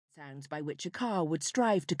sounds by which a car would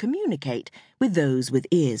strive to communicate with those with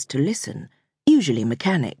ears to listen, usually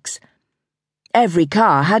mechanics. Every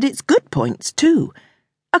car had its good points, too.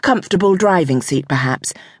 A comfortable driving seat,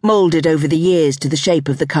 perhaps, moulded over the years to the shape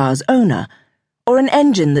of the car's owner, or an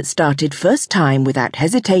engine that started first time without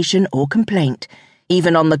hesitation or complaint,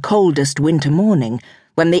 even on the coldest winter morning,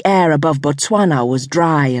 when the air above Botswana was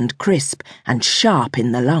dry and crisp and sharp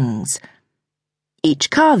in the lungs. Each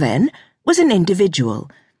car, then, was an individual,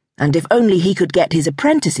 and if only he could get his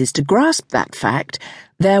apprentices to grasp that fact,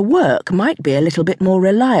 their work might be a little bit more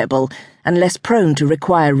reliable and less prone to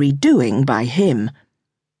require redoing by him.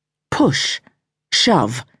 Push,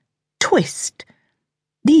 shove, twist.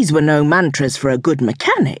 These were no mantras for a good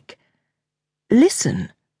mechanic.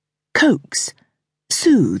 Listen, coax,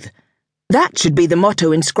 soothe. That should be the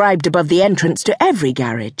motto inscribed above the entrance to every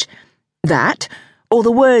garage. That, or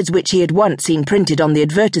the words which he had once seen printed on the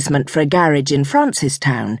advertisement for a garage in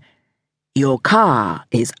Francistown: "Your car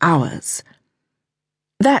is ours."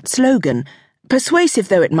 That slogan, persuasive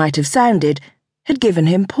though it might have sounded, had given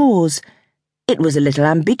him pause. It was a little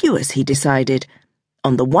ambiguous, he decided.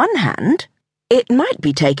 On the one hand, it might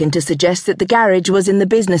be taken to suggest that the garage was in the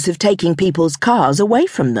business of taking people's cars away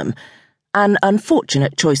from them, an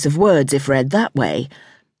unfortunate choice of words if read that way.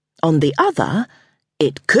 On the other,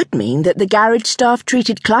 it could mean that the garage staff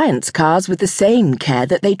treated clients' cars with the same care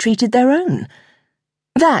that they treated their own.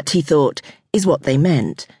 That, he thought, is what they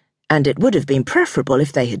meant, and it would have been preferable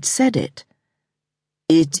if they had said it.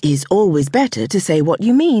 It is always better to say what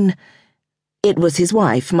you mean. It was his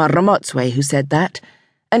wife, Marramotswe, who said that,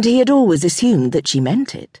 and he had always assumed that she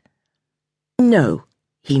meant it. No,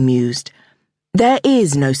 he mused, there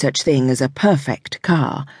is no such thing as a perfect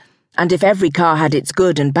car, and if every car had its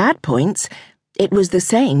good and bad points, it was the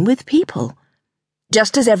same with people.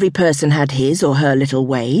 Just as every person had his or her little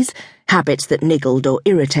ways, habits that niggled or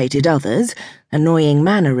irritated others, annoying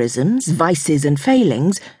mannerisms, vices and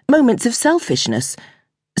failings, moments of selfishness,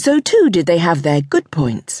 so too did they have their good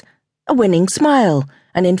points: a winning smile,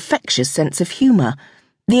 an infectious sense of humour,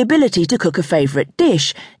 the ability to cook a favourite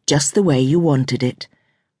dish just the way you wanted it.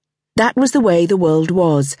 That was the way the world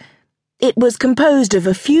was. It was composed of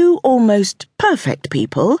a few almost perfect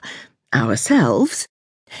people, ourselves.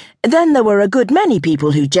 Then there were a good many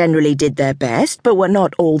people who generally did their best but were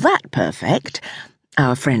not all that perfect,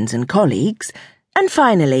 our friends and colleagues. And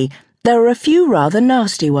finally, there were a few rather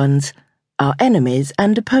nasty ones, our enemies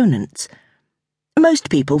and opponents. Most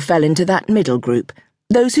people fell into that middle group,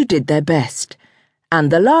 those who did their best. And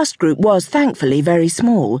the last group was, thankfully, very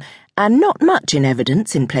small, and not much in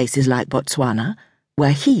evidence in places like Botswana,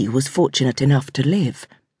 where he was fortunate enough to live.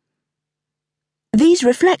 These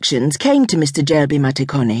reflections came to Mr. Jelby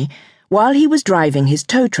Matekone while he was driving his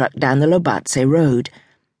tow truck down the Lobatse road.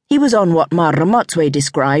 He was on what Marramotswe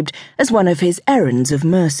described as one of his errands of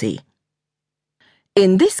mercy.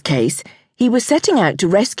 In this case, he was setting out to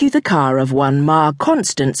rescue the car of one Ma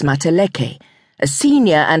Constance Mateleke, a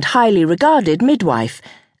senior and highly regarded midwife,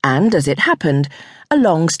 and, as it happened, a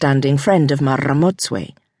long-standing friend of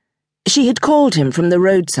Marramotswe. She had called him from the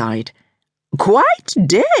roadside. "Quite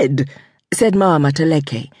dead," said Ma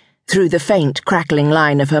Mateleke, through the faint, crackling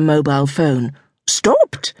line of her mobile phone.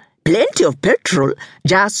 "Stopped. Plenty of petrol.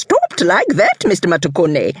 Just stopped like that, Mr.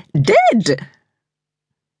 Matekone. Dead."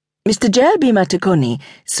 Mr. Jelby Matekone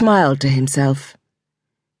smiled to himself.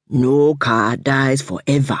 "No car dies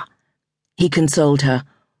forever," he consoled her.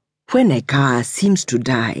 "When a car seems to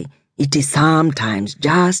die, it is sometimes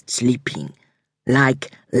just sleeping.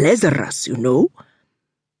 Like Lazarus, you know."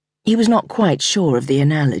 He was not quite sure of the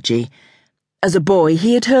analogy. As a boy,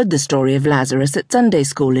 he had heard the story of Lazarus at Sunday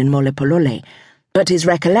school in Molepolole, but his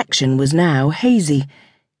recollection was now hazy.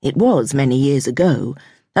 It was many years ago,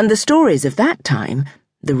 and the stories of that time,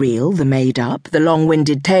 the real, the made-up, the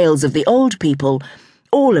long-winded tales of the old people,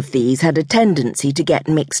 all of these had a tendency to get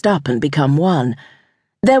mixed up and become one.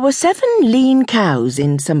 There were 7 lean cows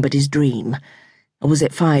in somebody's dream. Or was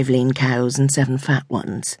it 5 lean cows and 7 fat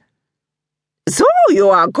ones? "So you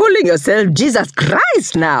are calling yourself Jesus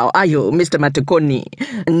Christ now, are you, Mr. Matekone?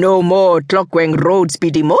 No more Clockwing Road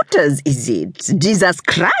speedy motors, is it? Jesus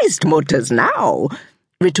Christ motors now,"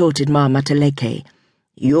 retorted Ma Mateleke.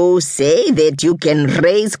 "You say that you can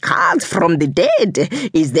raise cars from the dead.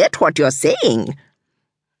 Is that what you're saying?"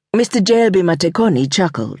 Mr. Jelby Matekone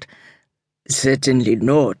chuckled. "Certainly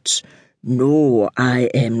not. No,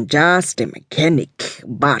 I am just a mechanic,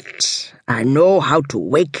 but I know how to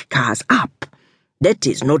wake cars up. That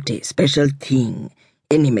is not a special thing.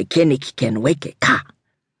 Any mechanic can wake a car."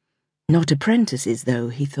 Not apprentices, though,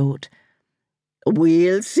 he thought.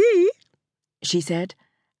 "We'll see," she said.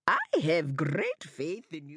 "I have great faith in you."